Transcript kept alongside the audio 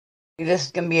This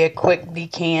is going to be a quick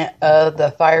decant of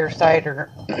the Fire Cider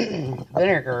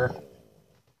vinegar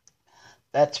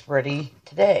that's ready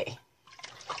today.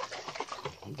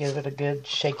 Give it a good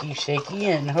shaky,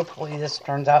 and hopefully this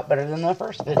turns out better than the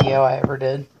first video I ever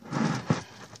did.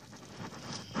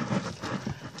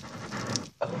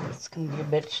 Oh, it's going to be a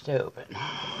bitch to open.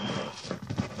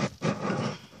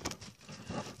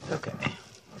 Okay.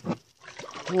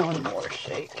 One more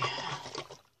shake.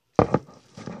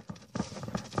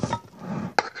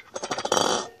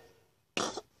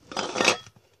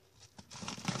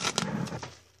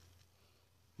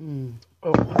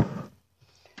 Oh.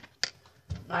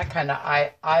 I kind of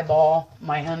eyeball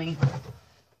my honey.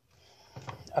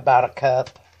 About a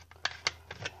cup.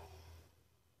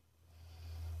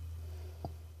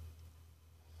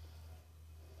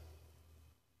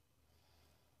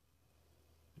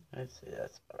 Let's see,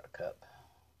 that's about a cup.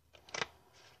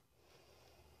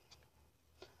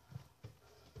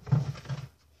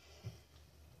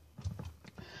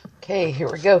 Okay,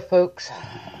 here we go, folks.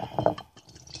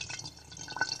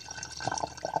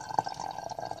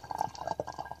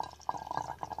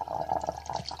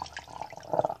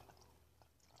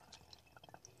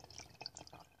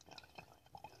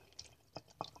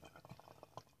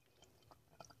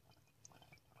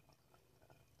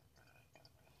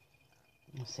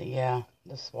 So yeah,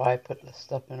 this is why I put this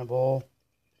stuff in a bowl.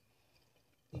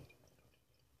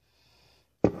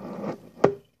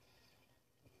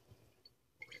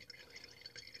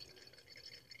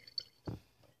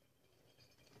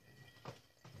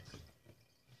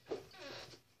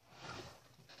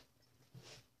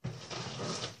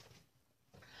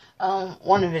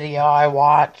 One video I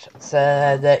watched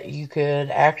said that you could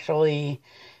actually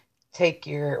take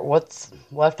your what's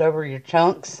left over your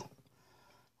chunks,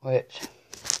 which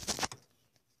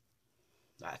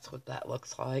that's what that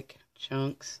looks like,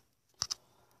 chunks.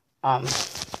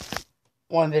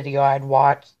 One video I'd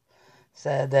watched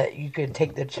said that you could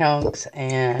take the chunks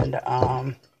and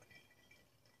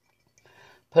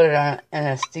put it in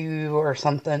a stew or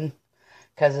something,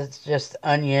 because it's just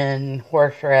onion,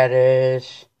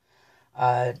 horseradish,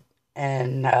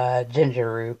 and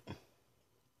ginger root.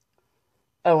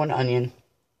 Oh, and onion.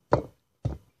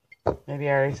 Maybe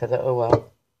I already said that. Oh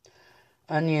well.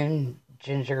 Onion,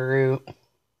 ginger root,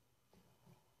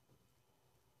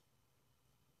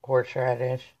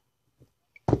 horseradish.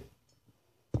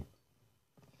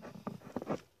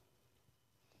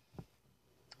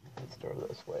 Let's throw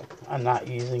this way. I'm not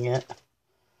using it.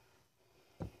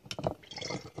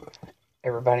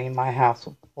 Everybody in my house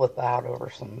will flip out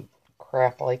over some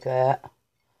crap like that.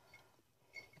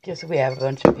 Because we have a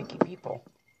bunch of picky people.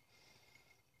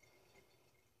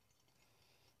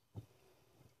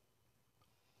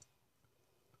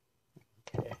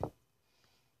 Okay.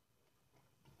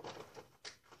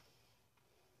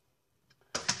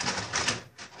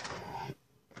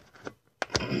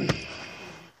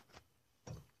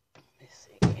 Let's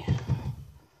see.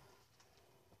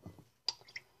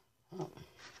 Oh.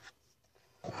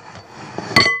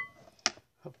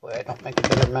 Hopefully I don't make a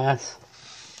bigger mess.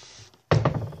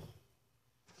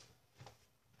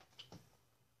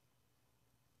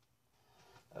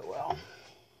 Oh well.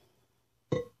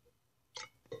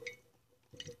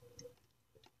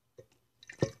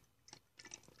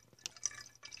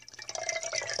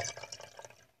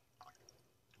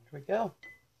 Here we go.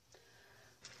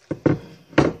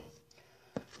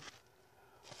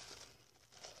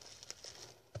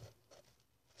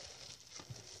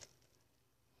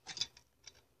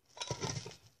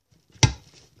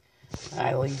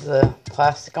 I leave the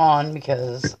plastic on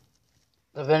because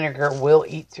the vinegar will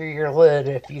eat through your lid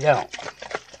if you don't.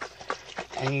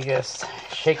 And you just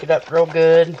shake it up real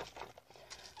good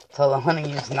until the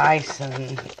honey is nice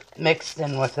and mixed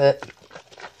in with it.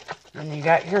 And you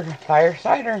got your Fire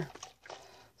Cider.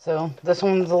 So this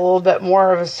one's a little bit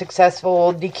more of a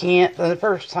successful decant than the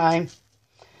first time.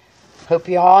 Hope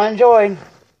you all enjoyed.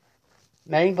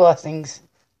 Many blessings.